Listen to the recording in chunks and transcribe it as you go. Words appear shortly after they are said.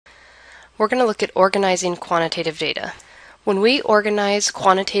We're going to look at organizing quantitative data. When we organize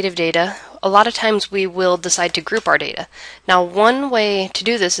quantitative data, a lot of times we will decide to group our data. Now, one way to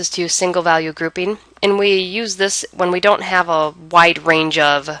do this is to use single value grouping, and we use this when we don't have a wide range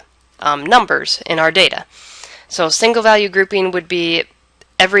of numbers in our data. So single value grouping would be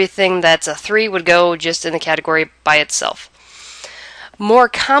everything that's a 3 would go just in the category by itself. More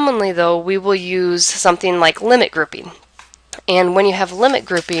commonly, though, we will use something like limit grouping. And when you have limit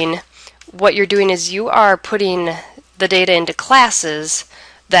grouping, what you're doing is you are putting the data into classes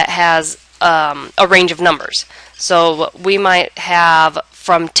that has a range of numbers. So we might have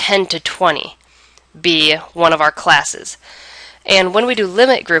from 10 to 20 be one of our classes. And when we do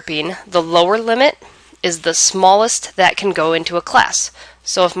limit grouping, the lower limit is the smallest that can go into a class.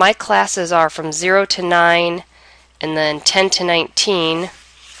 So if my classes are from 0 to 9, and then 10 to 19,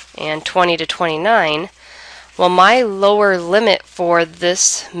 and 20 to 29, well, my lower limit for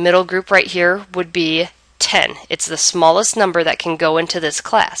this middle group right here would be 10. It's the smallest number that can go into this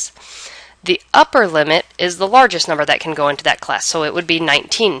class. The upper limit is the largest number that can go into that class, so it would be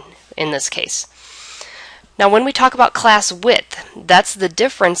 19 in this case. Now, when we talk about class width, that's the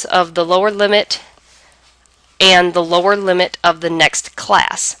difference of the lower limit and the lower limit of the next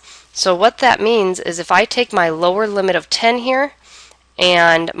class. So what that means is if I take my lower limit of 10 here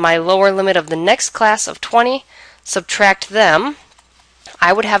and my lower limit of the next class of 20, subtract them,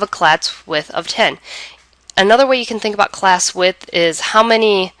 I would have a class width of 10. Another way you can think about class width is how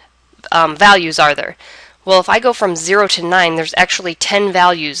many values are there. Well, if I go from 0 to 9, there's actually 10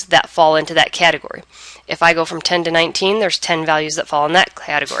 values that fall into that category. If I go from 10 to 19, there's 10 values that fall in that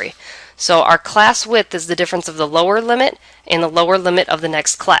category. So our class width is the difference of the lower limit and the lower limit of the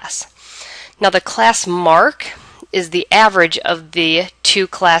next class. Now the class mark is the average of the two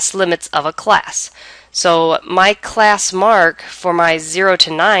class limits of a class. So my class mark for my 0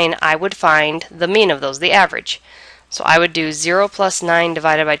 to 9, I would find the mean of those, the average. So I would do 0 plus 9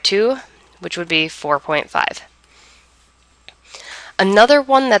 divided by 2, which would be 4.5. Another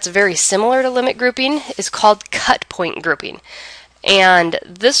one that's very similar to limit grouping is called cut point grouping. And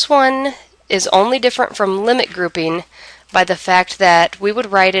this one is only different from limit grouping by the fact that we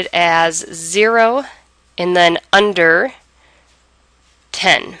would write it as 0 and then under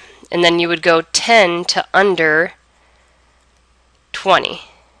 10. And then you would go 10 to under 20.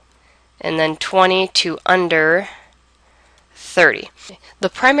 And then 20 to under 30. The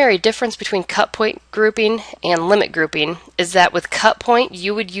primary difference between cut point grouping and limit grouping is that with cut point,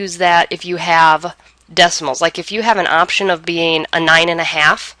 you would use that if you have decimals. Like if you have an option of being a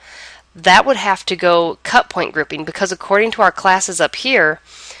 9.5, that would have to go cut point grouping, because according to our classes up here,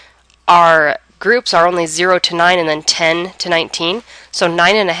 our groups are only 0 to 9 and then 10 to 19, so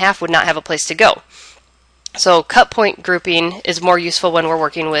 9.5 would not have a place to go. So cut point grouping is more useful when we're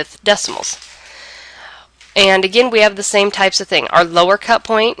working with decimals. And again, we have the same types of thing. Our lower cut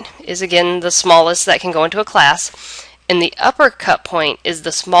point is again the smallest that can go into a class, and the upper cut point is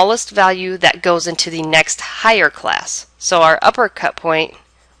the smallest value that goes into the next higher class. So our upper cut point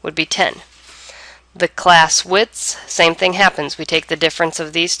would be 10. The class widths, same thing happens. We take the difference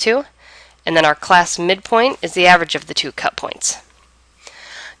of these two, and then our class midpoint is the average of the two cut points.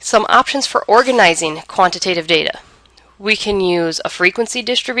 Some options for organizing quantitative data. We can use a frequency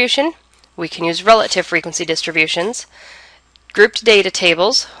distribution. We can use relative frequency distributions. Grouped data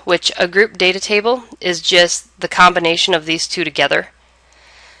tables, which a grouped data table is just the combination of these two together.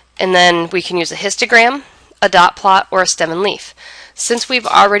 And then we can use a histogram, a dot plot, or a stem and leaf. Since we've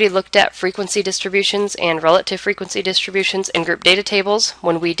already looked at frequency distributions and relative frequency distributions in grouped data tables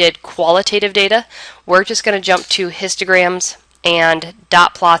when we did qualitative data, we're just going to jump to histograms and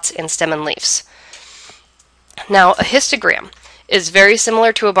dot plots and stem and leaves. Now, a histogram is very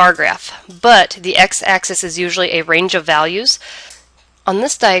similar to a bar graph, but the x-axis is usually a range of values. On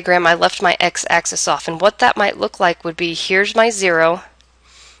this diagram, I left my x-axis off, and what that might look like would be here's my 0,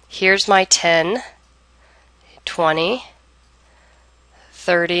 here's my 10, 20,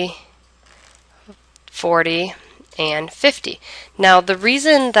 30, 40, and 50. Now, the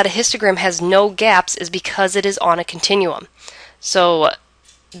reason that a histogram has no gaps is because it is on a continuum. So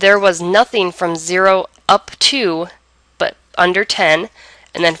there was nothing from 0 up to but under 10,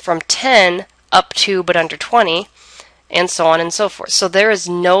 and then from 10 up to but under 20, and so on and so forth. So there is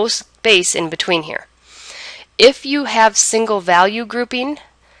no space in between here. If you have single value grouping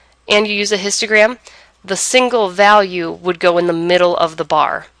and you use a histogram, the single value would go in the middle of the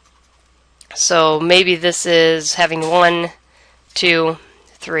bar. So maybe this is having 1, 2,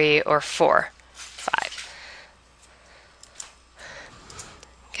 3, or 4, 5.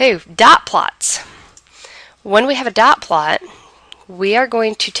 Okay, dot plots. When we have a dot plot, we are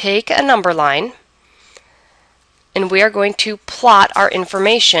going to take a number line and we are going to plot our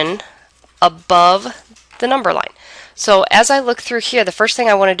information above the number line. So as I look through here, the first thing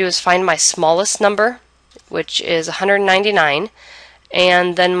I want to do is find my smallest number, which is 199,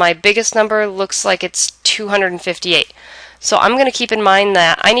 and then my biggest number looks like it's 258. So I'm going to keep in mind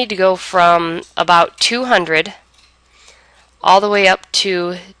that I need to go from about 200 all the way up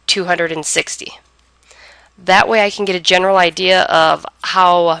to 260. That way I can get a general idea of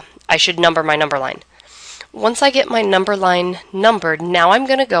how I should number my number line. Once I get my number line numbered, now I'm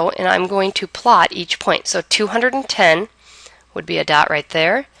going to go and I'm going to plot each point. So 210 would be a dot right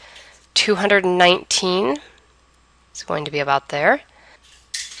there. 219 is going to be about there.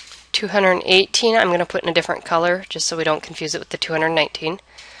 218 I'm going to put in a different color just so we don't confuse it with the 219.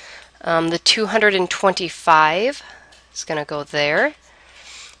 The 225 is going to go there.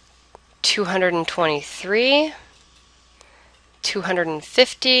 223,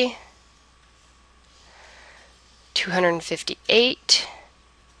 250, 258,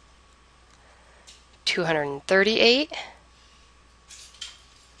 238,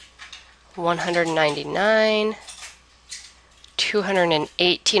 199,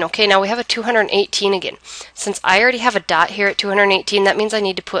 218. Okay, now we have a 218 again. Since I already have a dot here at 218, that means I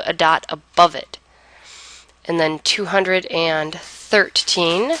need to put a dot above it. And then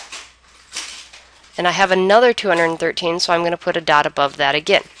 213. And I have another 213, so I'm going to put a dot above that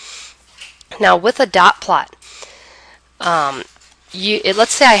again. Now with a dot plot,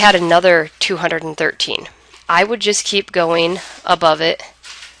 let's say I had another 213. I would just keep going above it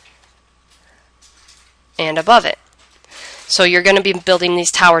and above it. So you're going to be building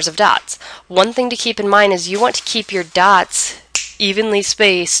these towers of dots. One thing to keep in mind is you want to keep your dots evenly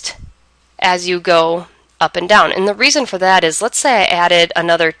spaced as you go up and down. And the reason for that is, let's say I added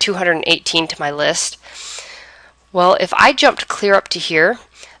another 218 to my list. Well, if I jumped clear up to here,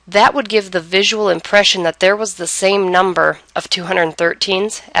 that would give the visual impression that there was the same number of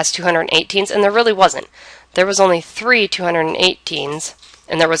 213s as 218s, and there really wasn't. There was only 3 218s,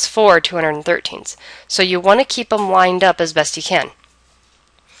 and there was 4 213s. So you want to keep them lined up as best you can.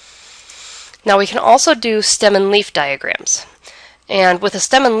 Now we can also do stem and leaf diagrams. And with a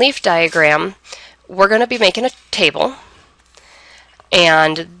stem and leaf diagram, we're going to be making a table,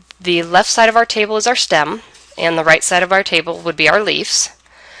 and the left side of our table is our stem, and the right side of our table would be our leaves.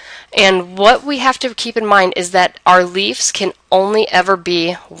 And what we have to keep in mind is that our leaves can only ever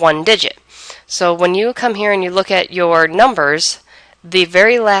be one digit. So when you come here and you look at your numbers, the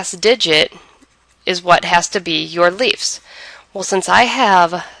very last digit is what has to be your leaves. Well, since I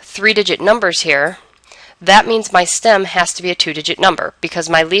have 3-digit numbers here, that means my stem has to be a 2-digit number because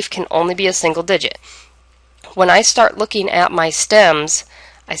my leaf can only be a single digit. When I start looking at my stems,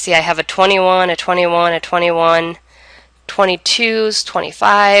 I see I have a 21, a 21, a 21, 22s,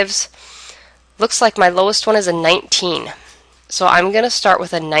 25s. Looks like my lowest one is a 19. So I'm going to start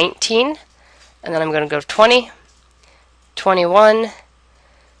with a 19, and then I'm going to go 20, 21,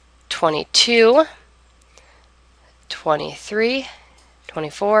 22, 23,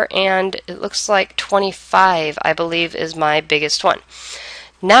 24, and it looks like 25, I believe, is my biggest one.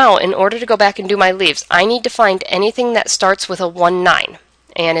 Now, in order to go back and do my leaves, I need to find anything that starts with a 1-9.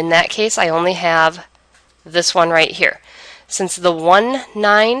 And in that case, I only have this one right here. Since the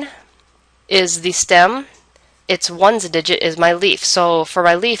 1-9 is the stem, its ones digit is my leaf. So for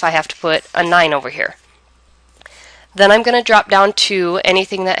my leaf, I have to put a 9 over here. Then I'm going to drop down to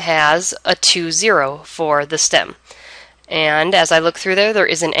anything that has a 2-0 for the stem. And as I look through there, there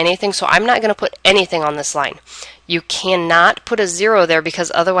isn't anything, so I'm not going to put anything on this line. You cannot put a 0 there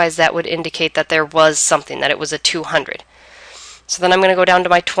because otherwise that would indicate that there was something, that it was a 200. So then I'm going to go down to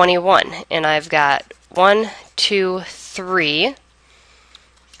my 21, and I've got 1, 2, 3,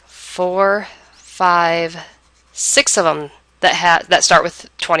 4, 5, 6 of them that start with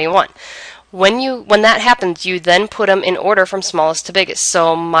 21. When that happens, you then put them in order from smallest to biggest.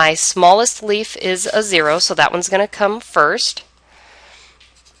 So my smallest leaf is a 0, so that one's going to come first.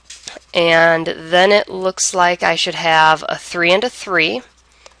 And then it looks like I should have a 3 and a 3.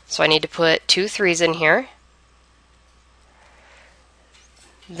 So I need to put 2 3s in here.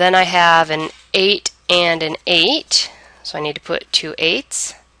 Then I have an 8 and an 8. So I need to put 2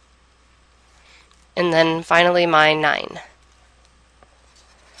 8s. And then finally my 9.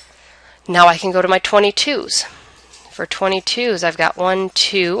 Now I can go to my 22s. For 22s, I've got 1,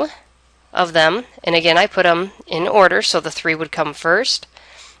 2 of them, and again I put them in order, so the 3 would come first,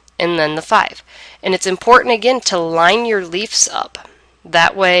 and then the 5. And it's important again to line your leaves up.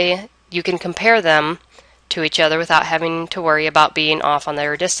 That way you can compare them to each other without having to worry about being off on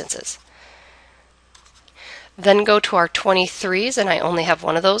their distances. Then go to our 23s, and I only have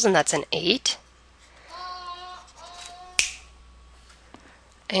one of those, and that's an 8.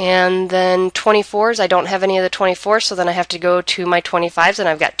 And then 24s, I don't have any of the 24s, so then I have to go to my 25s, and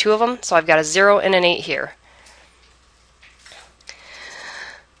I've got 2 of them, so I've got a 0 and an 8 here.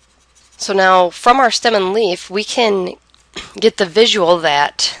 So now, from our stem and leaf, we can get the visual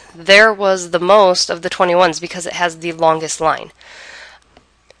that there was the most of the 21s because it has the longest line.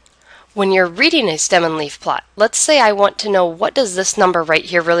 When you're reading a stem and leaf plot, let's say I want to know what does this number right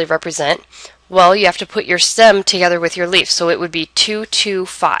here really represent. Well, you have to put your stem together with your leaf, so it would be 2, 2,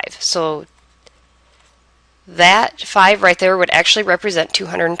 5. So that 5 right there would actually represent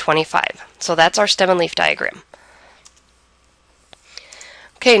 225. So that's our stem and leaf diagram.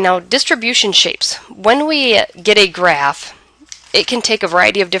 Okay, now distribution shapes. When we get a graph, it can take a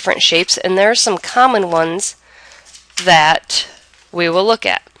variety of different shapes, and there are some common ones that we will look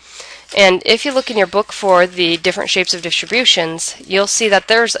at. And if you look in your book for the different shapes of distributions, you'll see that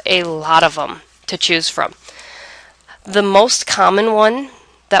there's a lot of them to choose from. The most common one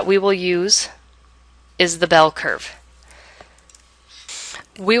that we will use is the bell curve.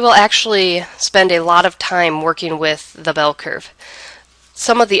 We will actually spend a lot of time working with the bell curve.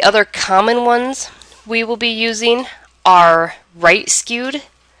 Some of the other common ones we will be using are right skewed,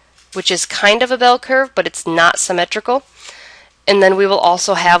 which is kind of a bell curve, but it's not symmetrical. And then we will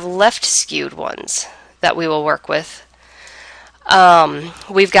also have left skewed ones that we will work with.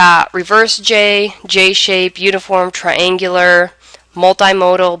 We've got reverse J, J-shape, uniform, triangular,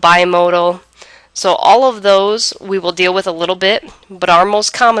 multimodal, bimodal. So all of those we will deal with a little bit, but our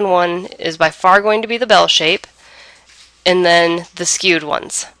most common one is by far going to be the bell shape, and then the skewed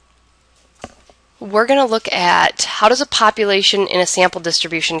ones. We're going to look at how does a population in a sample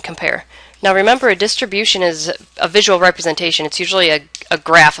distribution compare. Now remember, a distribution is a visual representation. It's usually a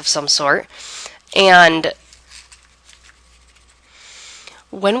graph of some sort. And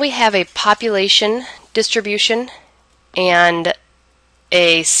when we have a population distribution and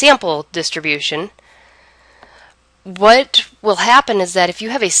a sample distribution, what will happen is that if you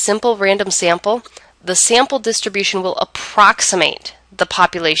have a simple random sample, the sample distribution will approximate the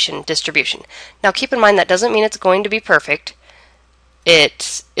population distribution. Now keep in mind that doesn't mean it's going to be perfect.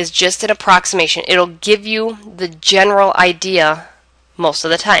 It is just an approximation. It'll give you the general idea most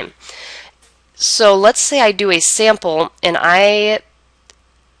of the time. So let's say I do a sample and I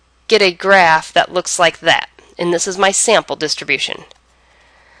get a graph that looks like that, and this is my sample distribution.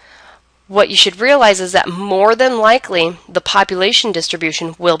 What you should realize is that more than likely the population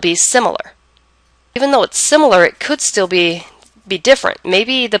distribution will be similar. Even though it's similar, it could still be different.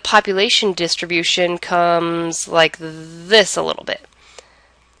 Maybe the population distribution comes like this a little bit.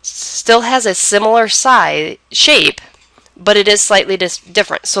 Still has a similar shape, but it is slightly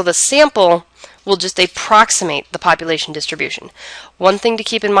different. So the sample will just approximate the population distribution. One thing to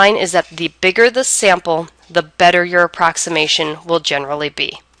keep in mind is that the bigger the sample, the better your approximation will generally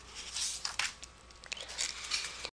be.